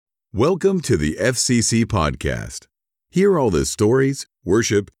Welcome to the FCC Podcast. Hear all the stories,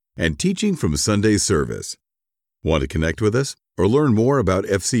 worship, and teaching from Sunday service. Want to connect with us or learn more about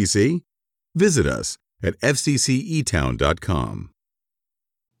FCC? Visit us at fccetown.com.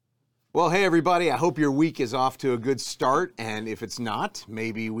 Well, hey everybody, I hope your week is off to a good start, and if it's not,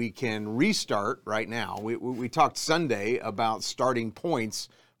 maybe we can restart right now. We talked Sunday about starting points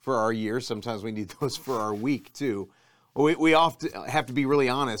for our year. Sometimes we need those for our week too. We often have to be really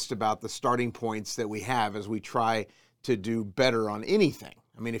honest about the starting points that we have as we try to do better on anything.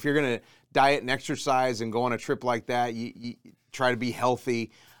 I mean, if you're going to diet and exercise and go on a trip like that, you try to be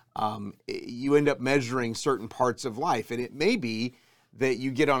healthy, you end up measuring certain parts of life. And it may be that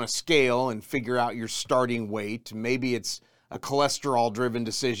you get on a scale and figure out your starting weight. Maybe it's a cholesterol-driven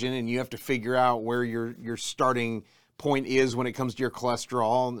decision and you have to figure out where your starting point is when it comes to your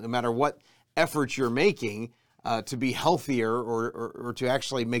cholesterol, no matter what efforts you're making. To be healthier or to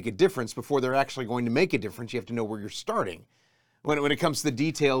actually make a difference before they're actually going to make a difference, you have to know where you're starting. When it comes to the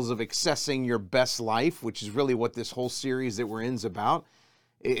details of accessing your best life, which is really what this whole series that we're in is about,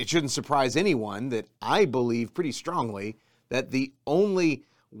 it shouldn't surprise anyone that I believe pretty strongly that the only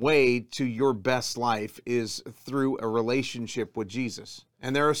way to your best life is through a relationship with Jesus.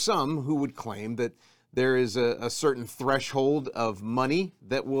 And there are some who would claim that there is a certain threshold of money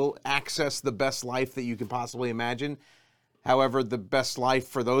that will access the best life that you can possibly imagine. However, the best life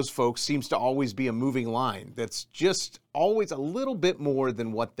for those folks seems to always be a moving line that's just always a little bit more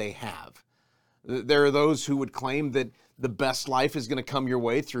than what they have. There are those who would claim that the best life is going to come your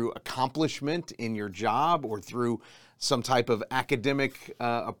way through accomplishment in your job or through some type of academic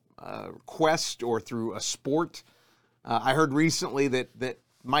quest or through a sport. I heard recently that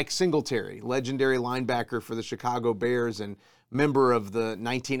Mike Singletary, legendary linebacker for the Chicago Bears and member of the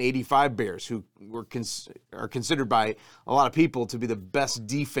 1985 Bears, who are considered by a lot of people to be the best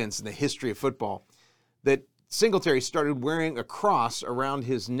defense in the history of football, that Singletary started wearing a cross around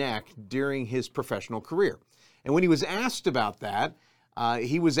his neck during his professional career. And when he was asked about that,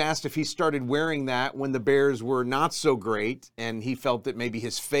 he was asked if he started wearing that when the Bears were not so great, and he felt that maybe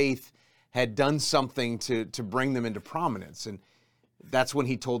his faith had done something to bring them into prominence. And that's when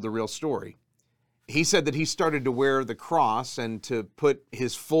he told the real story. He said that he started to wear the cross and to put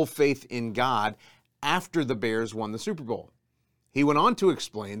his full faith in God after the Bears won the Super Bowl. He went on to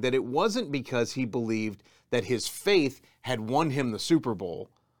explain that it wasn't because he believed that his faith had won him the Super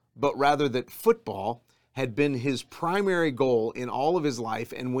Bowl, but rather that football had been his primary goal in all of his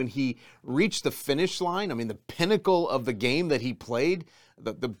life. And when he reached the finish line, I mean, the pinnacle of the game that he played,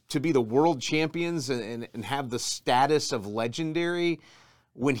 to be the world champions and have the status of legendary,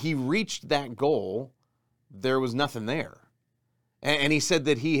 when he reached that goal, there was nothing there. And he said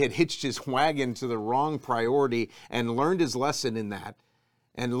that he had hitched his wagon to the wrong priority and learned his lesson in that,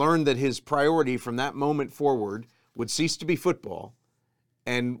 and learned that his priority from that moment forward would cease to be football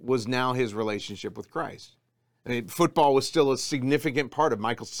and was now his relationship with Christ. I mean, football was still a significant part of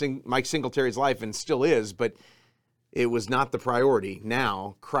Mike Singletary's life and still is, but it was not the priority.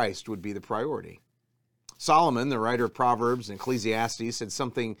 Now, Christ would be the priority. Solomon, the writer of Proverbs and Ecclesiastes, said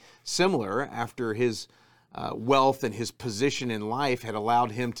something similar after his wealth and his position in life had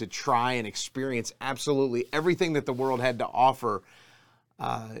allowed him to try and experience absolutely everything that the world had to offer.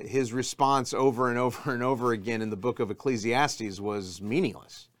 His response over and over and over again in the book of Ecclesiastes was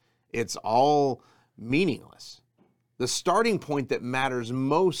meaningless. It's all meaningless. The starting point that matters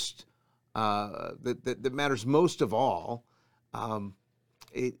most that matters most of all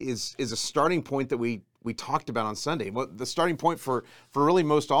is a starting point that we talked about on Sunday. Well, the starting point for really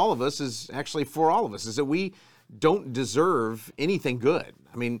most all of us is actually for all of us is that we don't deserve anything good.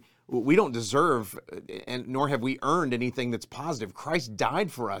 I mean, we don't deserve, and nor have we earned anything that's positive. Christ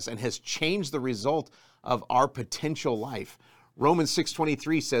died for us and has changed the result of our potential life. Romans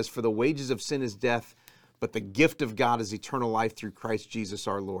 6:23 says, "For the wages of sin is death, but the gift of God is eternal life through Christ Jesus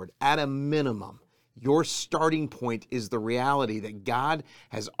our Lord." At a minimum, your starting point is the reality that God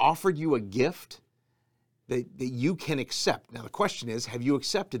has offered you a gift that you can accept. Now, the question is, have you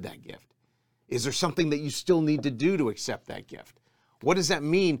accepted that gift? Is there something that you still need to do to accept that gift? What does that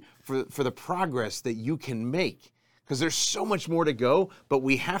mean for the progress that you can make? Because there's so much more to go, but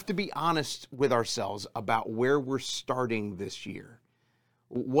we have to be honest with ourselves about where we're starting this year.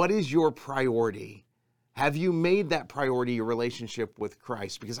 What is your priority? Have you made that priority your relationship with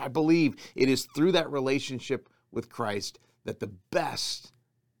Christ? Because I believe it is through that relationship with Christ that the best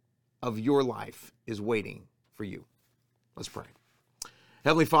of your life is waiting for you. Let's pray.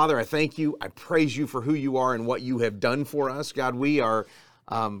 Heavenly Father, I thank you. I praise you for who you are and what you have done for us. God, we are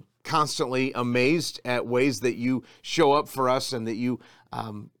constantly amazed at ways that you show up for us and that you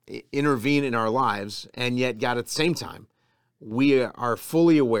intervene in our lives. And yet, God, at the same time, we are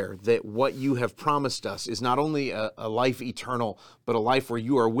fully aware that what you have promised us is not only a life eternal, but a life where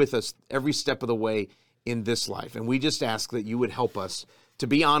you are with us every step of the way in this life. And we just ask that you would help us to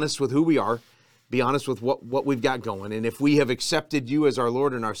be honest with who we are, be honest with what we've got going. And if we have accepted you as our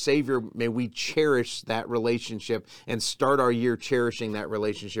Lord and our Savior, may we cherish that relationship and start our year cherishing that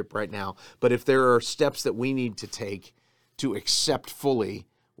relationship right now. But if there are steps that we need to take to accept fully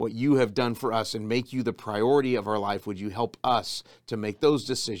what you have done for us and make you the priority of our life, would you help us to make those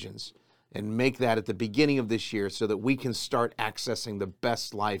decisions and make that at the beginning of this year so that we can start accessing the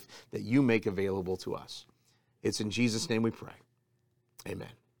best life that you make available to us. It's in Jesus' name we pray. Amen.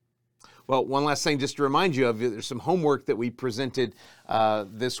 Well, one last thing just to remind you of, there's some homework that we presented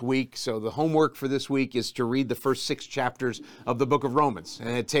this week. So the homework for this week is to read the first 6 chapters of the book of Romans.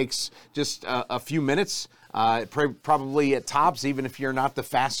 And it takes just a few minutes, probably at tops, even if you're not the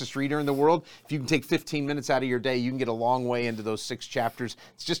fastest reader in the world. If you can take 15 minutes out of your day, you can get a long way into those 6 chapters.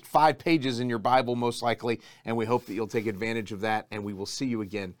 It's just 5 pages in your Bible, most likely. And we hope that you'll take advantage of that. And we will see you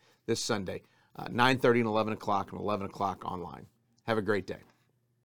again this Sunday, 9:30 and 11 o'clock and 11 o'clock online. Have a great day.